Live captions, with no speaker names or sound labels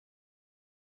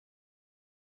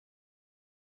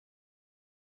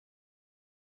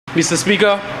Mr.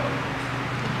 Speaker,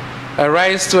 I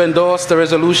rise to endorse the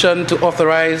resolution to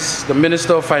authorize the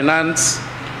Minister of Finance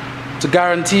to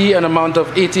guarantee an amount of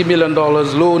 $80 million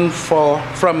loan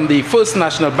from the First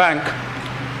National Bank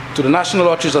to the National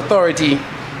Lotteries Authority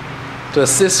to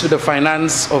assist with the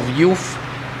finance of youth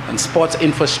and sports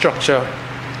infrastructure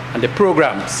and the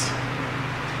programs.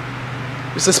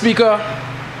 Mr. Speaker,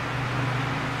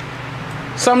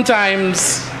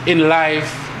 sometimes in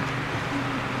life,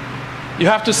 you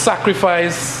have to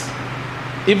sacrifice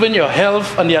even your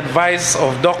health and the advice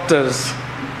of doctors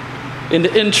in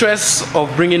the interest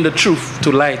of bringing the truth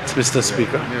to light, Mr.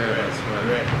 Speaker. Yeah, that's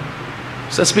right.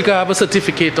 Mr. Speaker, I have a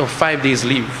certificate of 5 days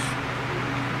leave.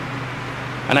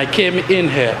 And I came in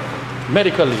here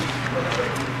medically.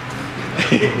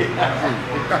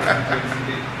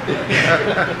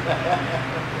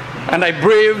 And I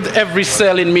braved every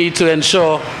cell in me to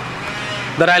ensure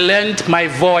that I lent my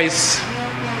voice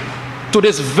to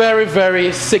this very,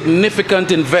 very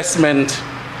significant investment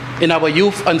in our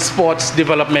youth and sports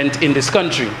development in this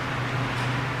country.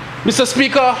 Mr.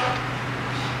 Speaker,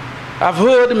 I've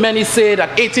heard many say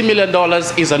that $80 million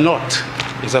is a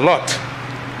lot.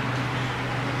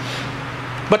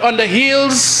 But on the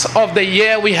heels of the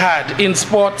year we had in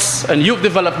sports and youth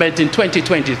development in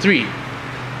 2023,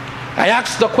 I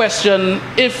asked the question,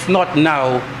 if not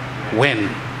now, when,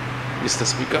 Mr.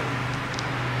 Speaker?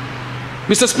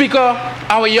 Mr. Speaker,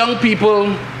 our young people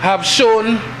have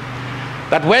shown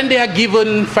that when they are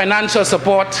given financial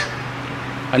support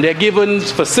and they're given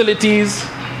facilities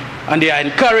and they are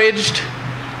encouraged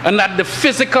and that the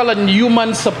physical and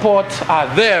human support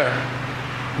are there,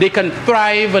 they can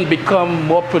thrive and become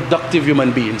more productive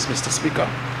human beings, Mr. Speaker.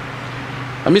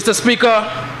 And Mr. Speaker,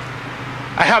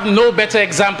 I have no better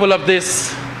example of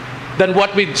this than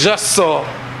what we just saw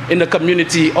in the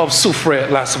community of Soufrière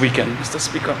last weekend, Mr.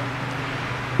 Speaker.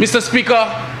 Mr. Speaker,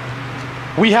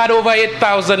 we had over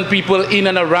 8,000 people in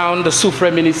and around the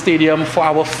Soufrière Mini Stadium for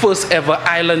our first ever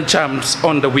Island Champs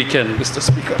on the weekend, Mr.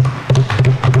 Speaker.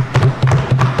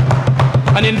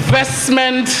 An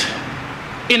investment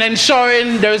in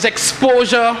ensuring there is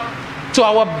exposure to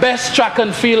our best track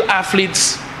and field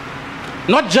athletes,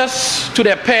 not just to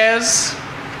their peers,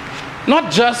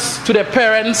 not just to their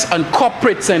parents and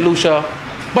corporate St. Lucia,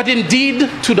 but indeed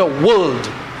to the world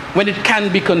when it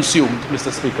can be consumed,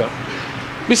 Mr. Speaker.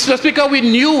 Mr. Speaker, we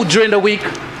knew during the week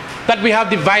that we have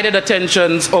divided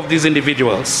attentions of these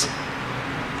individuals.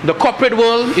 The corporate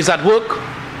world is at work,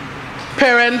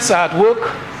 parents are at work,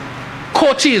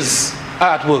 coaches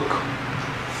are at work.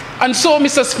 And so,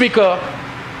 Mr. Speaker,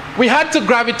 we had to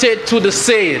gravitate to the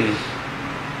saying,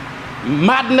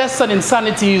 madness and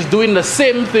insanity is doing the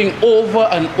same thing over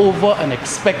and over and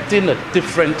expecting a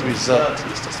different result,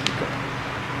 Mr. Speaker.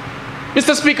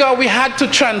 Mr. Speaker, we had to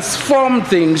transform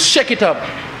things, shake it up,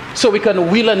 so we can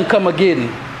wheel and come again,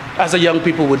 as the young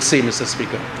people would say, Mr.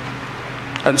 Speaker.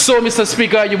 And so, Mr.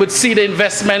 Speaker, you would see the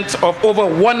investment of over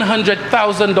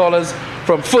 $100,000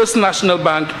 from First National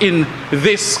Bank in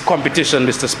this competition,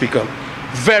 Mr. Speaker.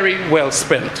 Very well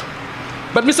spent.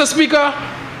 But, Mr. Speaker,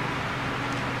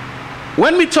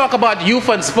 when we talk about youth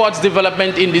and sports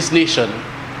development in this nation,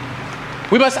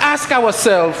 we must ask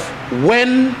ourselves,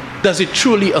 when does it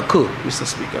truly occur, Mr.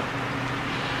 Speaker?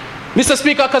 Mr.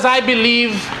 Speaker, because I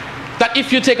believe that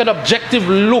if you take an objective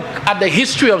look at the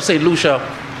history of St. Lucia,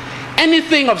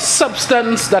 anything of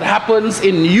substance that happens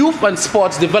in youth and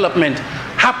sports development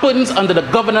happens under the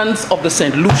governance of the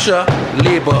St. Lucia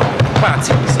Labour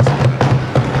Party, Mr. Speaker.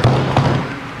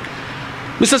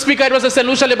 Mr. Speaker, it was the St.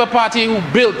 Lucia Labour Party who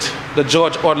built the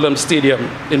George Odlum Stadium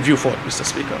in Vieux-Fort, Mr.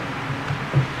 Speaker.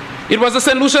 It was the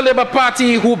St. Lucia Labour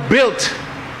Party who built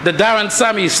the Darren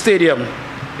Sammy Stadium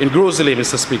in Grosley,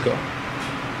 Mr. Speaker.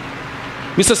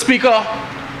 Mr. Speaker,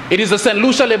 it is the St.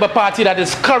 Lucia Labour Party that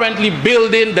is currently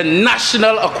building the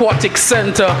National Aquatic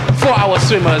Center for our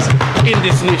swimmers in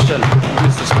this nation,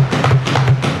 Mr. Speaker.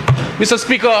 Mr.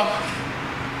 Speaker,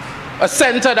 a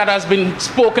center that has been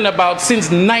spoken about since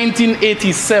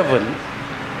 1987,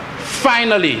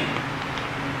 finally,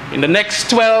 in the next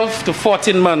 12 to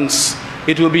 14 months,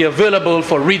 it will be available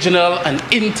for regional and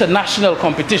international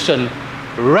competition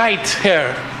right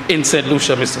here in St.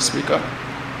 Lucia, Mr. Speaker.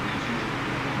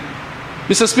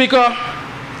 Mr. Speaker,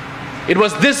 it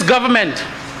was this government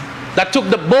that took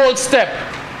the bold step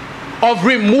of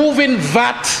removing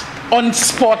VAT on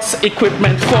sports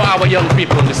equipment for our young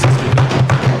people, Mr. Speaker.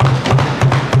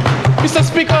 Mr.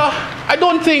 Speaker, I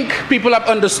don't think people have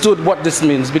understood what this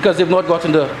means because they've not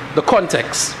gotten the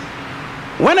context.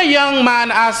 When a young man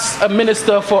asks a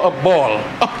minister for a ball,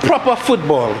 a proper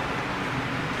football,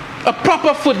 A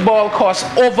proper football costs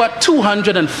over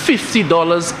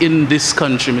 $250 in this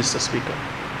country, Mr. Speaker.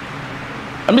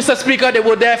 And Mr. Speaker, they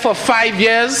were there for 5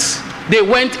 years. They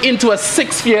went into a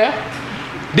 6th year.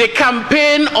 They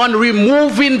campaigned on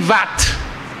removing VAT,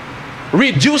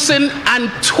 reducing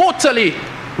and totally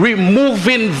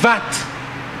removing VAT,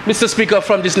 Mr. Speaker,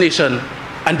 from this nation.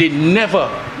 And they never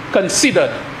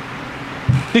considered,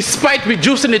 despite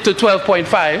reducing it to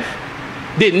 12.5,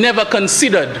 they never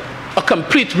considered a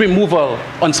complete removal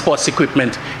on sports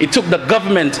equipment. It took the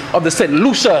government of the St.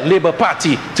 Lucia Labour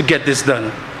Party to get this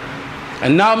done.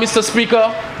 And now, Mr.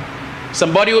 Speaker,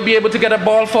 somebody will be able to get a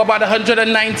ball for about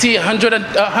 $190,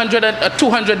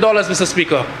 $200, Mr.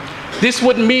 Speaker. This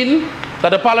would mean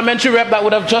that a parliamentary rep that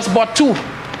would have just bought 2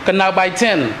 can now buy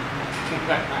 10.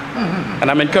 And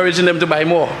I'm encouraging them to buy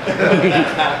more.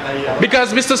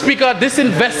 Because, Mr. Speaker, this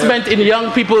investment in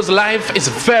young people's life is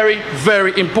very,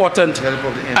 very important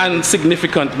and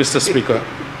significant, Mr. Speaker.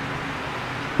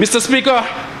 Mr. Speaker,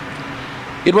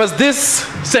 it was this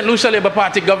St. Lucia Labour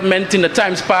Party government in the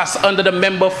times past under the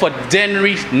member for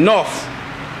Dennery North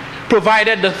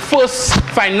provided the first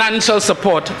financial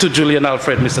support to Julian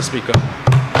Alfred, Mr. Speaker.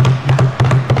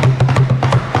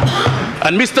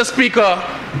 And Mr. Speaker,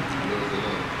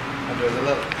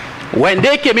 when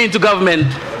they came into government,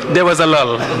 there was a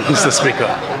lull, Mr. Speaker.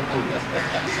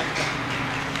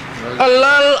 A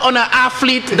lull on an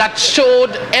athlete that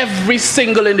showed every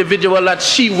single individual that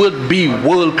she would be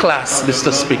world class,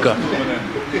 Mr. Speaker.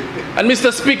 And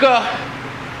Mr. Speaker,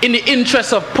 in the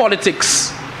interest of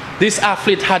politics, this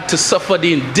athlete had to suffer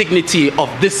the indignity of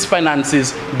these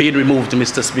finances being removed,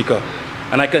 Mr. Speaker.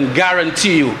 And I can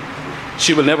guarantee you,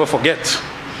 she will never forget.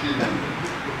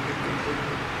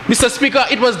 Mr. Speaker,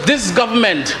 it was this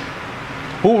government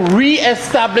who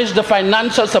re-established the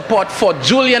financial support for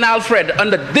Julian Alfred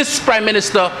under this Prime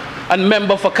Minister and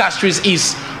member for Castries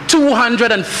East.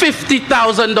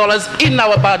 $250,000 in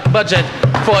our budget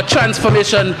for a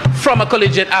transformation from a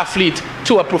collegiate athlete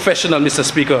to a professional, Mr.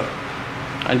 Speaker.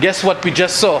 And guess what we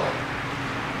just saw?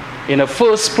 In a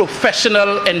first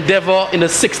professional endeavor in a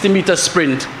 60-meter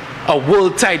sprint, a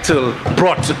world title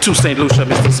brought to St. Lucia,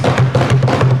 Mr. Speaker.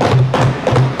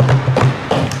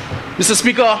 Mr.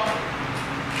 Speaker,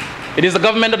 it is the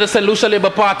government of the St. Lucia Labour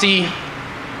Party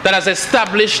that has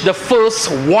established the first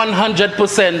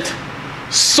 100%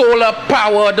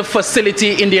 solar-powered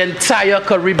facility in the entire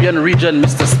Caribbean region,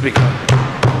 Mr. Speaker.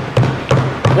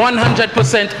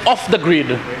 100% off the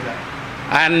grid.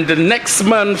 And next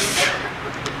month,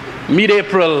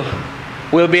 mid-April,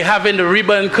 we'll be having the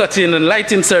ribbon cutting and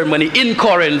lighting ceremony in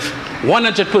Corinth,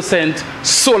 100%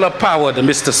 solar-powered,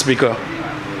 Mr. Speaker.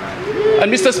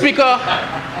 And Mr. Speaker,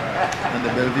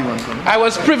 I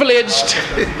was privileged.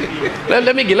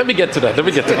 let me get to that.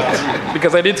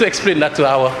 Because I need to explain that to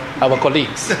our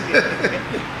colleagues.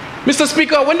 Mr.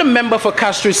 Speaker, when the member for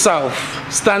Castries South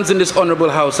stands in this honorable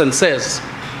house and says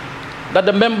that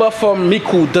the member for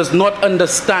Miku does not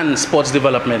understand sports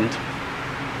development,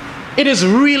 it is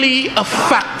really a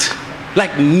fact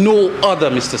like no other,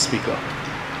 Mr. Speaker.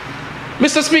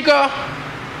 Mr. Speaker,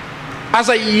 as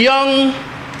a young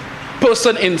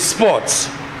person in sports,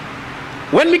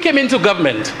 when we came into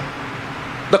government,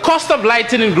 the cost of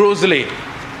lighting in Grosley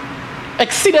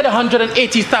exceeded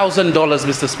 $180,000,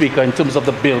 Mr. Speaker, in terms of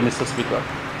the bill, Mr. Speaker.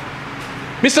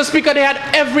 Mr. Speaker, they had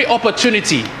every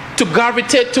opportunity to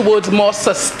gravitate towards more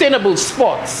sustainable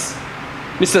sports,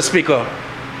 Mr. Speaker.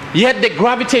 Yet they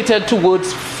gravitated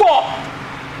towards four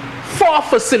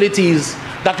facilities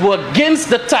that were against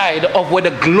the tide of where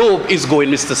the globe is going,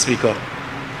 Mr. Speaker.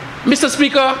 Mr.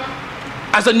 Speaker,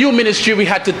 as a new ministry, we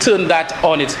had to turn that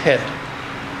on its head.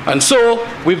 And so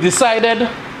we've decided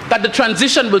that the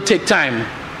transition will take time,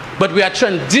 but we are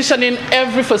transitioning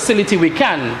every facility we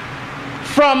can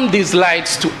from these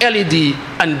lights to LED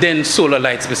and then solar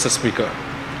lights, Mr. Speaker.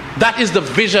 That is the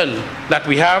vision that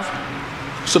we have.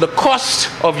 So the cost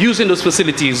of using those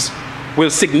facilities will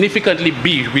significantly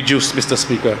be reduced, Mr.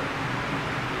 Speaker.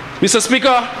 Mr.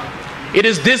 Speaker, it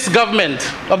is this government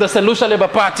of the St. Lucia Labour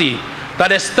Party that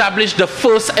established the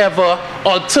first ever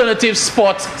alternative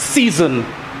sports season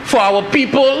for our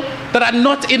people that are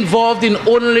not involved in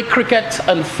only cricket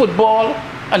and football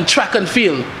and track and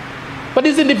field, but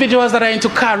these individuals that are into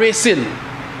car racing,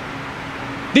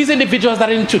 these individuals that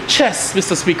are into chess,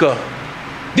 Mr. Speaker,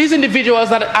 these individuals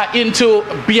that are into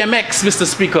BMX, Mr.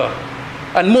 Speaker,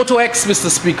 and Moto X, Mr.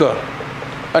 Speaker.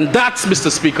 And that's, Mr.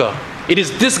 Speaker, it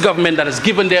is this government that has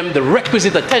given them the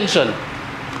requisite attention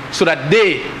so that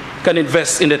they can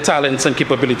invest in their talents and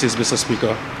capabilities, Mr.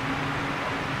 Speaker.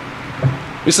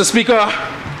 Mr. Speaker,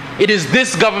 it is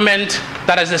this government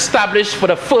that has established for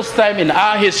the first time in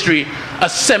our history a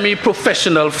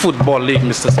semi-professional football league,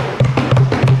 Mr. Speaker.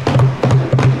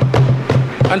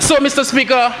 And so, Mr.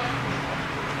 Speaker,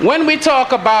 when we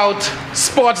talk about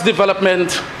sports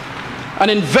development and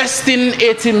investing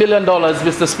 $80 million,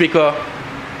 Mr. Speaker,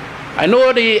 I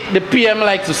know the PM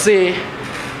likes to say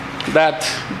that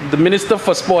the Minister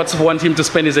for Sports wants him to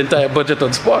spend his entire budget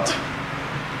on sport.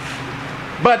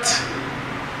 But,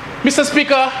 Mr.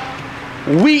 Speaker,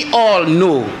 we all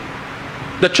know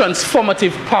the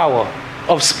transformative power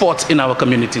of sports in our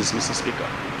communities, Mr. Speaker.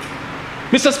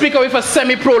 Mr. Speaker, with a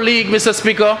semi-pro league, Mr.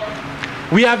 Speaker,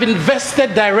 we have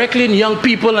invested directly in young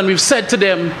people, and we've said to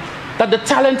them that the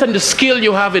talent and the skill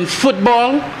you have in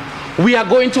football, we are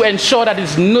going to ensure that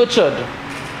it's nurtured,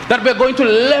 that we're going to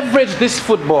leverage this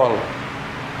football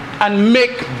and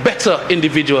make better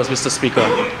individuals, Mr. Speaker.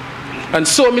 And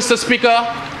so, Mr. Speaker,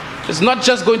 it's not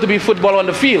just going to be football on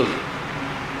the field.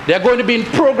 They are going to be in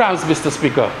programs, Mr.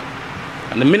 Speaker.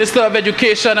 And the Minister of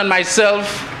Education and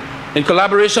myself, in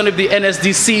collaboration with the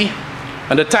NSDC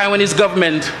and the Taiwanese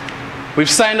government, we've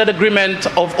signed an agreement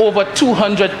of over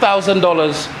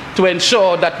 $200,000 to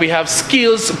ensure that we have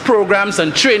skills, programs,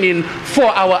 and training for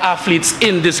our athletes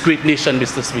in this great nation,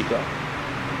 Mr. Speaker.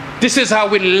 This is how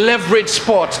we leverage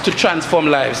sport to transform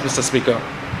lives, Mr. Speaker.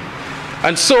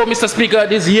 And so, Mr. Speaker,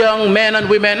 these young men and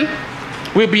women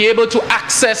will be able to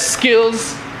access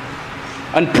skills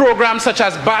and programs such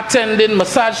as bartending,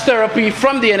 massage therapy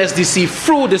from the NSDC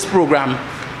through this program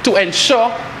to ensure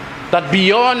that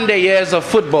beyond the years of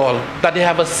football, that they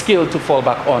have a skill to fall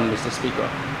back on, Mr. Speaker.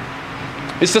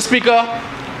 Mr. Speaker,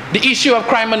 the issue of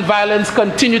crime and violence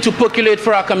continue to percolate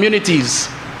for our communities.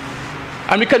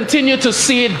 And we continue to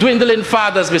see dwindling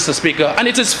fathers, Mr. Speaker. And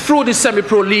it is through the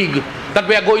semi-pro league that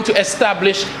we are going to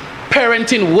establish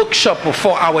parenting workshop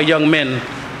for our young men,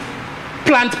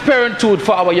 Planned Parenthood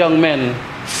for our young men,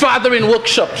 fathering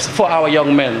workshops for our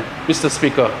young men, Mr.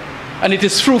 Speaker. And it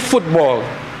is through football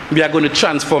we are going to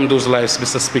transform those lives,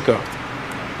 Mr. Speaker.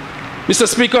 Mr.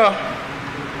 Speaker,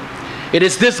 it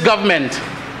is this government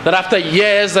that after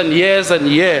years and years and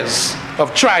years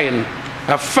of trying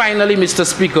have finally, Mr.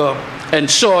 Speaker,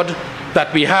 ensured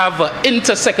that we have an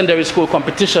inter-secondary school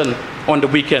competition on the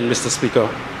weekend, Mr. Speaker.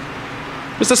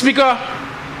 Mr. Speaker,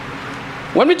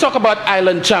 when we talk about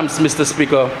island champs, Mr.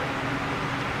 Speaker,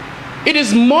 it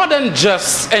is more than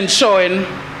just ensuring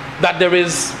that there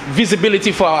is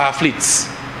visibility for our athletes.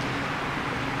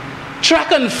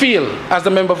 Track and field, as the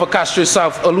member for Castro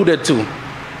South alluded to,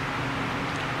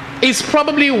 is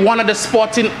probably one of the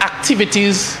sporting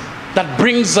activities that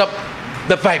brings up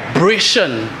the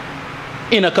vibration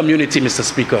in a community, Mr.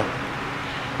 Speaker.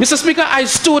 Mr. Speaker, I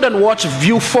stood and watched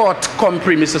Viewfort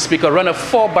Compre, Mr. Speaker, run a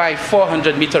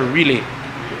 4x400 meter relay.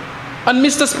 And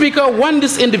Mr. Speaker, when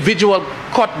this individual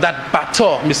caught that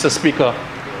baton, Mr. Speaker,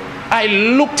 I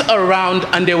looked around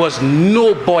and there was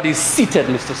nobody seated,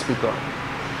 Mr. Speaker.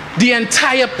 The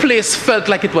entire place felt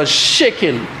like it was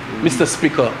shaking, Mr.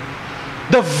 Speaker.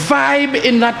 The vibe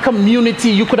in that community,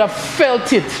 you could have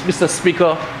felt it, Mr.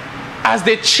 Speaker, as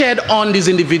they cheered on these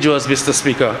individuals, Mr.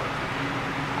 Speaker.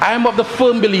 I am of the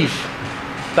firm belief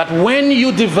that when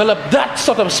you develop that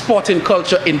sort of sporting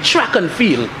culture in track and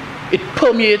field, it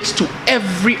permeates to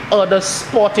every other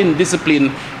sporting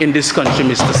discipline in this country,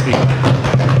 Mr. Speaker.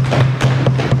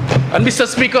 And Mr.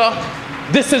 Speaker,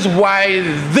 this is why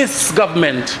this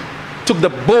government took the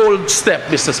bold step,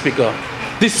 Mr. Speaker,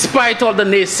 despite all the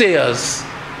naysayers,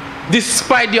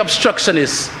 despite the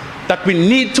obstructionists, that we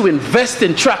need to invest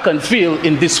in track and field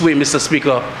in this way, Mr.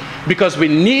 Speaker, because we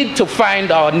need to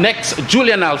find our next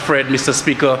Julian Alfred, Mr.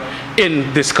 Speaker,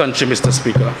 in this country, Mr.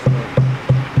 Speaker.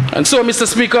 And so, Mr.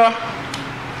 Speaker,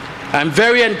 I'm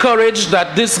very encouraged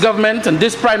that this government and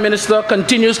this Prime Minister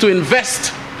continues to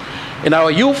invest in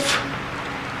our youth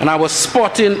and our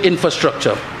sporting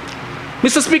infrastructure.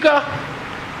 Mr. Speaker,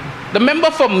 the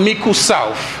member for Miku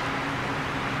South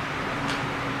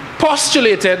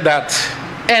postulated that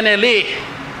NLA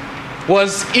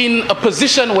was in a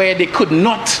position where they could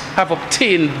not have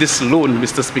obtained this loan,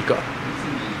 Mr. Speaker.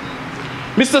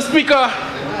 Mr. Speaker,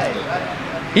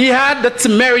 he had the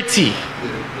temerity,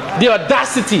 the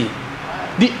audacity,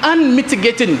 the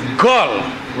unmitigated gall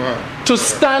to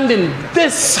stand in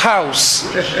this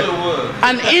house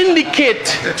and indicate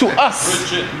to us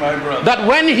that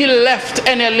when he left,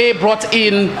 NLA brought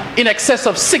in excess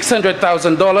of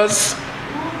 $600,000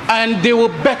 and they were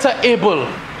better able,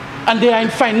 and they are in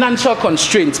financial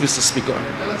constraints, Mr. Speaker.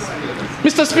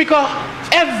 Mr. Speaker,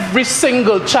 every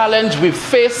single challenge we've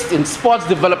faced in sports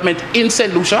development in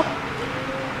St. Lucia,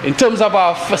 in terms of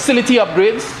our facility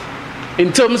upgrades,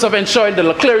 in terms of ensuring the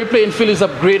Leclerc playing field is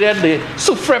upgraded, the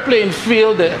Soufre playing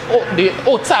field, the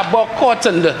Otabo court,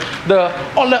 and the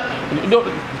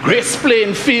Grace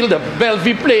playing field, the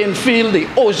Bellevue playing field, the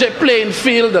Auger playing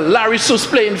field, the Larissus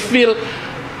playing field.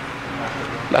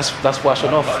 That's washing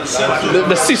off.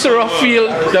 The Cicero field,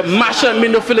 the Marshall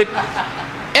Mindophilic.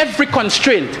 Every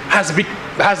constraint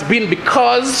has been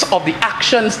because of the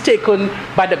actions taken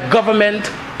by the government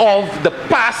of the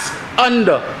past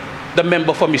under the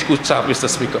member for Miskut South, Mr.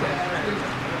 Speaker.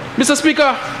 Mr.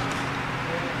 Speaker,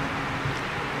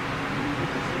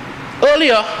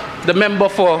 earlier the member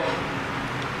for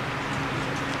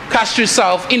Castries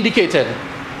South indicated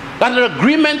that an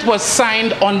agreement was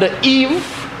signed on the eve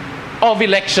of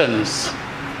elections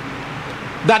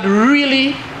that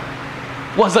really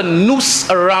was a noose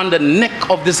around the neck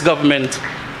of this government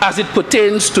as it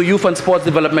pertains to youth and sports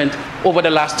development over the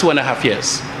last 2.5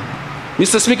 years.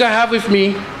 Mr. Speaker, I have with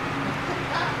me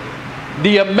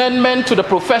the amendment to the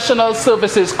professional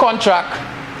services contract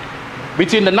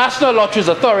between the National Lotteries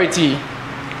Authority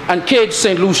and Cage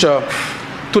St. Lucia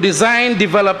to design,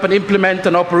 develop, and implement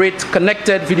and operate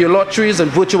connected video lotteries and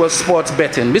virtual sports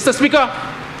betting. Mr. Speaker,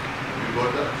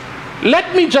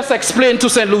 let me just explain to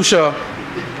St. Lucia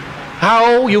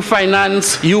how you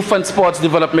finance youth and sports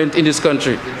development in this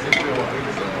country.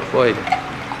 Go ahead.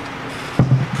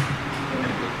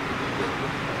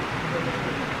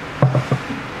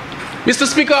 Mr.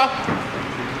 Speaker,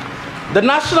 the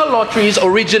National Lotteries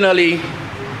originally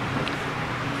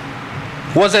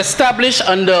was established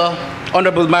under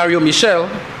Honorable Mario Michel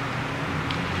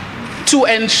to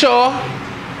ensure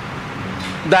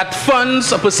that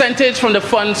funds, a percentage from the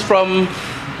funds from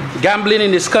gambling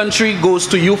in this country goes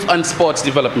to youth and sports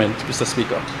development, Mr.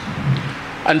 Speaker.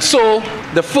 And so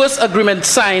the first agreement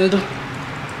signed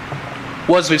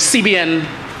was with CBN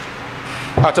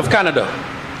out of Canada.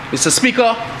 Mr.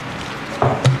 Speaker,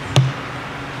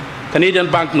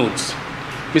 Canadian banknotes.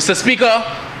 Mr. Speaker,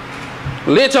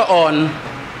 later on,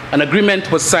 an agreement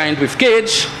was signed with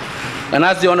Cage, and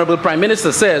as the Honorable Prime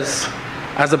Minister says,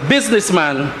 as a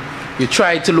businessman, you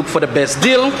tried to look for the best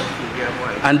deal,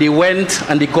 and they went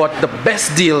and they got the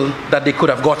best deal that they could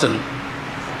have gotten.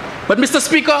 But Mr.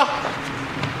 Speaker,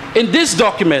 in this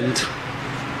document,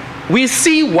 we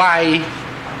see why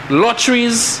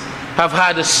lotteries have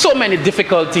had so many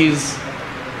difficulties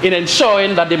in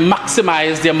ensuring that they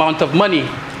maximize the amount of money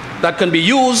that can be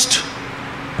used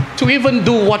to even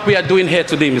do what we are doing here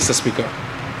today, Mr. Speaker.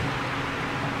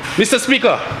 Mr.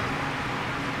 Speaker,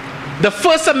 the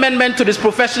first amendment to this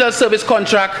professional service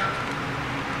contract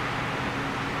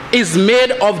is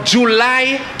made of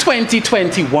July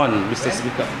 2021, Mr.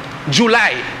 Speaker.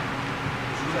 July.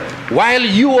 While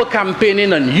you were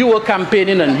campaigning and you were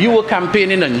campaigning and you were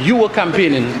campaigning and you were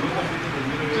campaigning,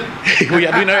 we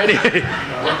are doing already.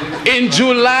 In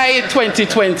July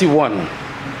 2021,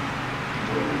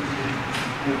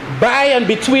 by and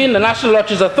between the National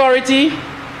Lotteries Authority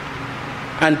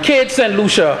and Cage St.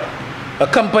 Lucia, a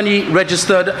company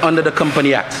registered under the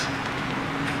Company Act.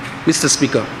 Mr.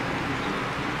 Speaker.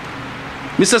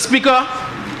 Mr. Speaker,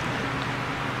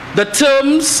 the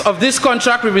terms of this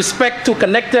contract with respect to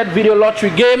connected video lottery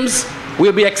games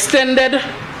will be extended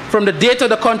from the date of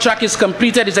the contract is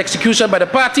completed its execution by the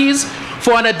parties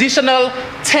for an additional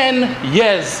 10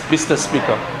 years, Mr.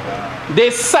 Speaker.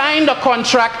 They signed a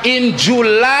contract in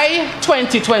July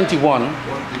 2021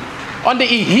 on the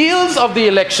heels of the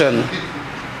election,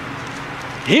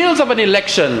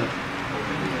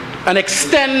 and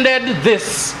extended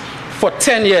this for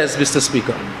 10 years, Mr.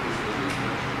 Speaker.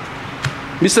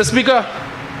 Mr. Speaker,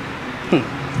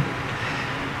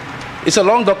 it's a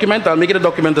long document. I'll make it a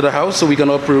document to the House so we can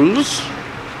all peruse.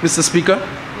 Mr. Speaker,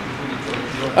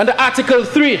 under Article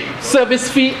 3, Service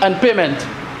Fee and Payment.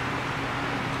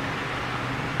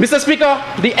 Mr. Speaker,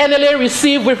 the NLA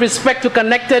received with respect to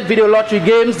connected video lottery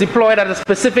games deployed at a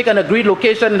specific and agreed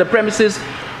location in the premises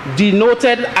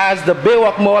denoted as the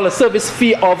Baywalk Mall a service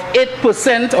fee of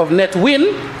 8% of net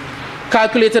win,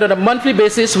 calculated on a monthly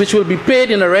basis, which will be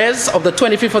paid in arrears of the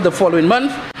 25th of the following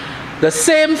month. The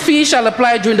same fee shall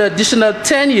apply during the additional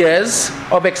 10 years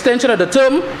of extension of the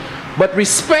term, but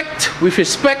with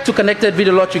respect to connected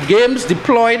video lottery games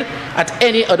deployed at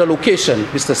any other location,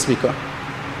 Mr. Speaker.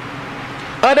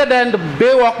 Other than the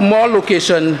Baywalk Mall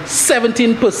location,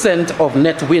 17% of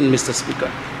net win, Mr.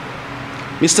 Speaker.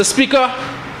 Mr. Speaker,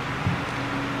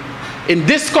 in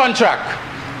this contract,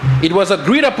 it was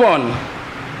agreed upon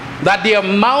that the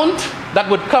amount that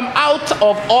would come out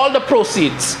of all the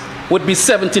proceeds would be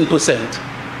 17%.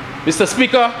 Mr.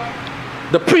 Speaker,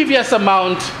 the previous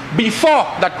amount before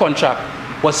that contract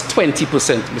was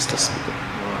 20%, Mr.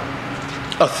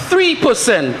 Speaker. a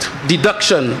 3%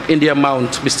 deduction in the amount,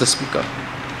 Mr. Speaker.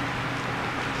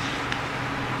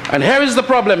 And here is the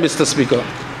problem, Mr. Speaker.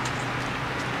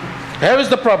 Here is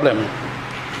the problem.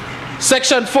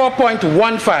 Section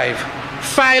 4.15,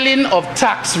 filing of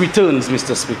tax returns,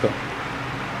 Mr. Speaker.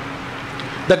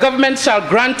 The government shall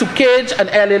grant to CAGE and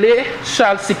LLA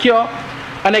shall secure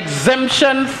an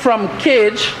exemption from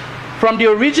CAGE from the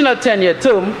original 10-year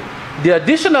term, the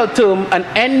additional term, and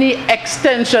any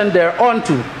extension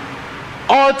thereunto.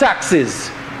 All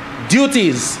taxes,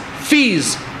 duties,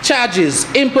 fees,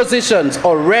 charges, impositions,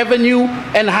 or revenue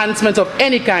enhancements of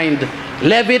any kind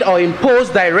levied or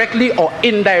imposed directly or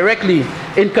indirectly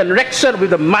in connection with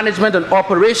the management and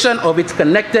operation of its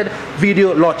connected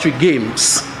video lottery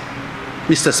games.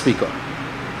 Mr. Speaker,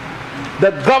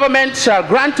 the government shall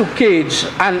grant to CAGE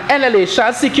and NLA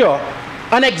shall secure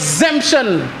an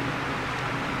exemption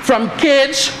from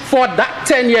CAGE for that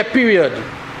 10-year period,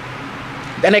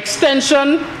 an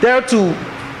extension thereto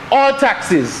all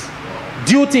taxes,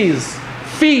 duties,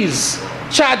 fees,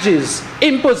 charges,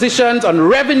 impositions, and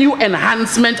revenue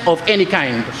enhancement of any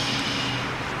kind.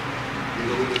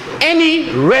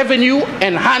 Any revenue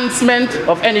enhancement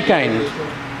of any kind.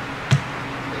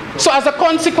 So as a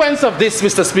consequence of this,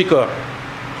 Mr. Speaker,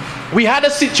 we had a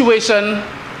situation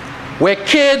where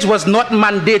CAGE was not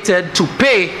mandated to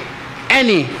pay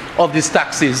any of these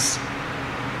taxes.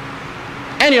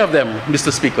 Any of them,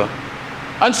 Mr. Speaker.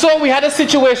 And so we had a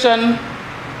situation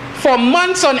for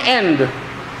months on end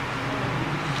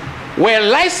where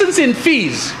licensing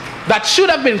fees that should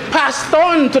have been passed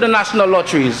on to the national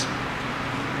lotteries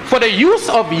for the use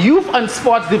of youth and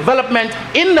sports development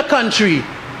in the country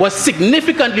was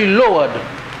significantly lowered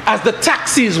as the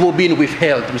taxes were being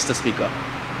withheld, Mr. Speaker.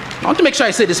 I want to make sure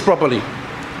I say this properly.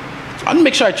 I want to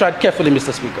make sure I tried carefully,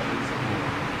 Mr. Speaker.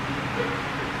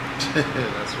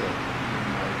 That's right.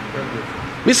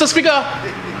 Mr. Speaker,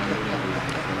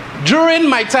 during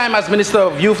my time as Minister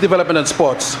of Youth Development and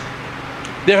Sports,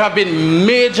 there have been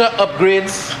major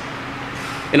upgrades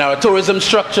in our tourism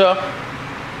structure,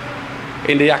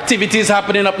 in the activities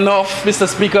happening up north, Mr.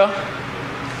 Speaker.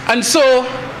 And so,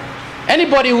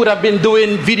 anybody who would have been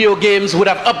doing video games would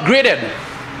have upgraded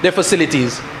their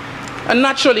facilities. And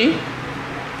naturally,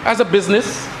 as a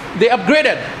business, they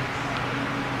upgraded.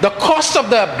 The cost of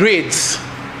the upgrades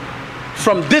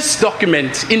from this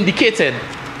document indicated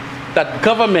that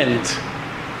government,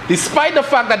 despite the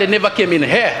fact that they never came in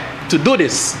here to do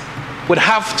this, would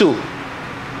have to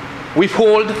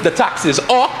withhold the taxes,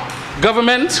 or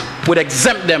government would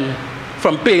exempt them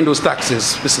from paying those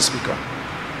taxes, Mr. Speaker.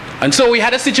 And so we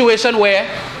had a situation where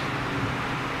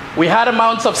we had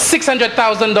amounts of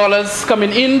 $600,000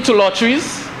 coming into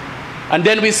lotteries, and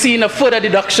then we've seen a further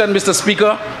deduction, Mr.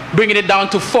 Speaker, bringing it down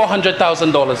to $400,000,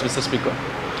 Mr. Speaker.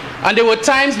 And there were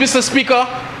times, Mr. Speaker,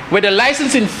 where the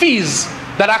licensing fees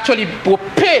that actually were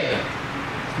paid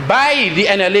by the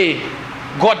NLA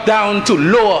got down to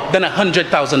lower than $100,000,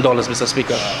 Mr.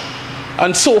 Speaker.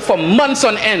 And so for months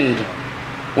on end,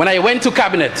 when I went to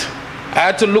cabinet, I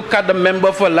had to look at the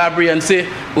member for library and say,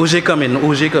 OJ come in,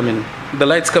 OJ come in. The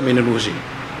lights come in OJ.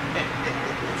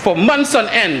 For months on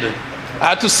end, I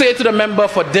had to say to the member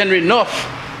for Denry North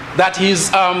that his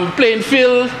playing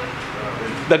field,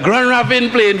 the Grand Ravine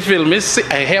playing field,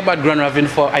 I hear about Grand Ravine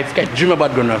I dream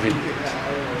about Grand Ravine.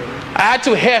 I had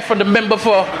to hear from the member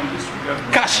for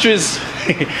Castries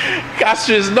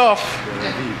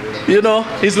North, you know,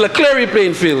 his Leclerc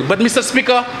playing field. But Mr.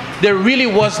 Speaker, there really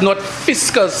was not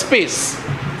fiscal space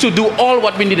to do all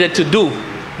what we needed to do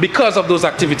because of those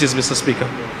activities, Mr. Speaker.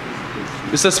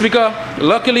 Mr. Speaker,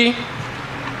 luckily,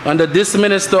 under this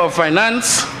Minister of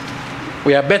Finance,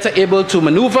 we are better able to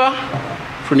maneuver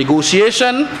for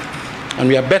negotiation, and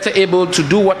we are better able to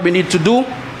do what we need to do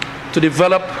to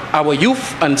develop our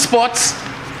youth and sports,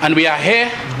 and we are here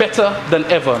better than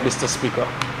ever, Mr. Speaker.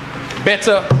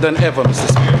 Better than ever, Mr.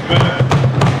 Speaker.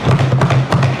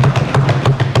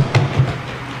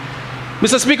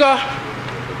 Mr. Speaker,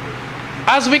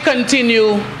 as we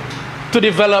continue to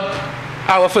develop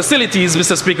our facilities,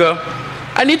 Mr. Speaker,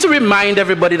 I need to remind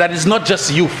everybody that it's not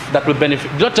just youth that will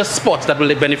benefit, not just sports that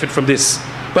will benefit from this,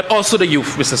 but also the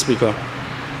youth, Mr. Speaker.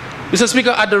 Mr. Speaker,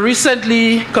 at the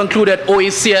recently concluded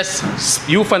OACS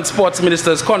Youth and Sports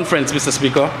Ministers Conference, Mr.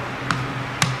 Speaker,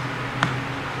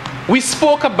 we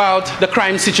spoke about the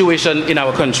crime situation in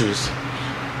our countries.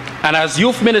 And as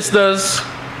youth ministers,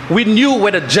 we knew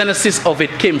where the genesis of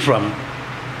it came from.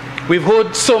 We've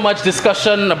heard so much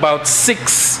discussion about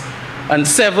 6 and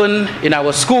 7 in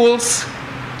our schools,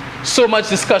 so much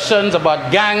discussions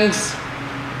about gangs,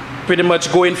 pretty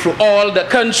much going through all the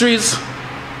countries.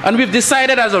 And we've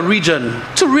decided as a region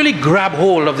to really grab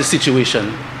hold of the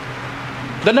situation.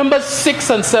 The numbers 6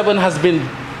 and 7 has been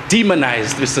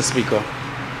demonized, Mr. Speaker.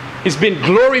 It's been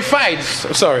glorified,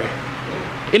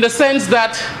 in the sense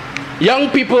that young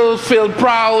people feel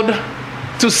proud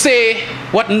to say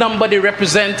what number they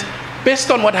represent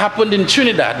based on what happened in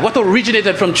Trinidad, what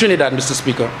originated from Trinidad, Mr.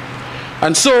 Speaker.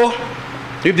 And so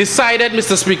we've decided,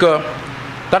 Mr. Speaker,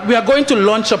 that we are going to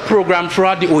launch a program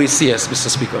throughout the OACS, Mr.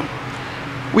 Speaker.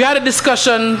 We had a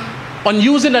discussion on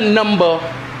using a number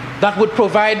that would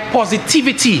provide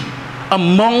positivity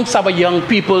amongst our young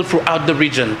people throughout the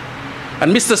region.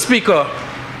 And Mr. Speaker,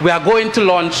 we are going to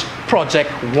launch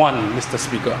Project One, Mr.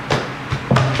 Speaker.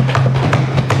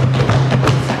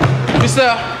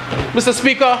 Mr.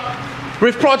 Speaker,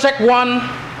 with Project One,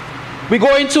 we're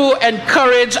going to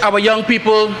encourage our young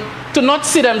people to not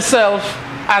see themselves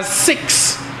as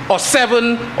 6 or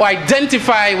 7 or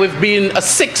identify with being a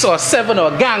 6 or a 7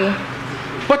 or a gang,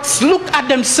 but look at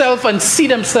themselves and see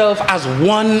themselves as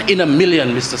 1 in a million,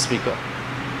 Mr. Speaker.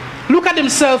 Look at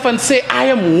themselves and say, I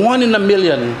am 1 in a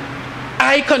million.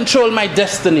 I control my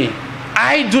destiny.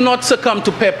 I do not succumb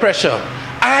to peer pressure.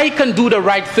 I can do the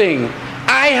right thing.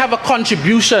 I have a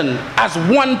contribution as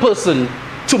one person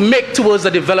to make towards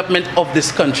the development of this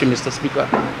country, Mr. Speaker.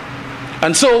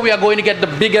 And so we are going to get the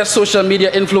biggest social media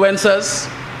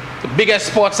influencers, the biggest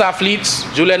sports athletes,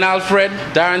 Julian Alfred,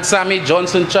 Darren Sammy,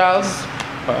 Johnson Charles,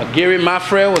 Gary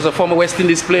Maffrey was a former West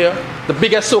Indies player, the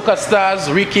biggest soccer stars,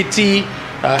 Ricky T,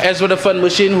 Ezra the Fun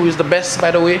Machine, who is the best,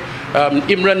 by the way,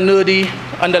 Imran Nurdi,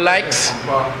 and the likes,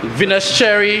 Venus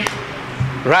Cherry,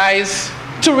 Rise,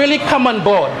 to really come on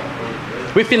board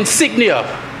with insignia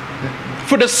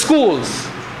for the schools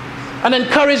and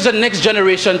encourage the next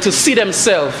generation to see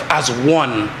themselves as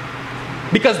one.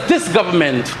 Because this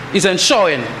government is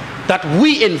ensuring that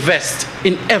we invest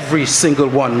in every single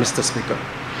one, Mr. Speaker.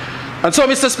 And so,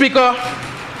 Mr. Speaker,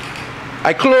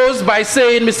 I close by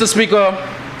saying, Mr. Speaker,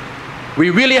 we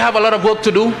really have a lot of work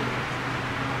to do,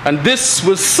 and this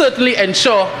will certainly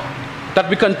ensure that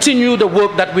we continue the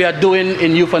work that we are doing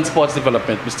in youth and sports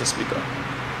development, Mr. Speaker.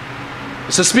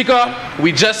 Mr. Speaker,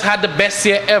 we just had the best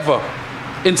year ever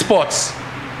in sports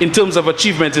in terms of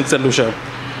achievement in St. Lucia.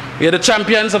 We are the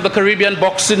champions of the Caribbean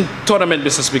boxing tournament,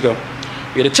 Mr. Speaker.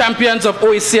 We are the champions of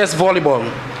OACS volleyball,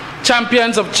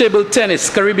 champions of table tennis,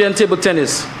 Caribbean table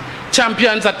tennis,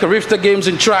 champions at Carifta Games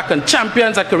in track, and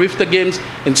champions at Carifta Games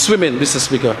in swimming, Mr.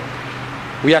 Speaker.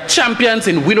 We are champions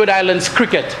in Windward Islands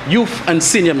cricket, youth and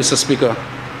senior, Mr. Speaker.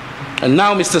 And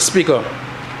now, Mr. Speaker,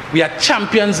 we are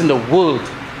champions in the world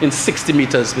in 60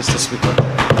 meters, Mr. Speaker.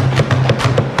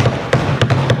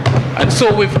 And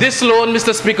so with this loan,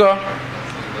 Mr. Speaker,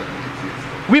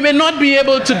 we may not be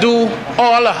able to do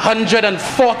all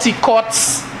 140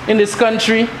 courts in this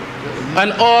country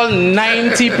and all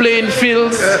 90 playing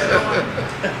fields,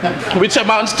 which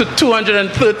amounts to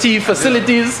 230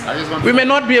 facilities. We may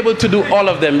not be able to do all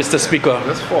of them, Mr. Speaker,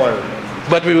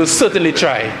 but we will certainly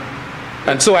try.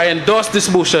 And so I endorse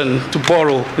this motion to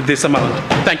borrow this amount.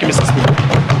 Thank you, Mr.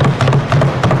 Speaker.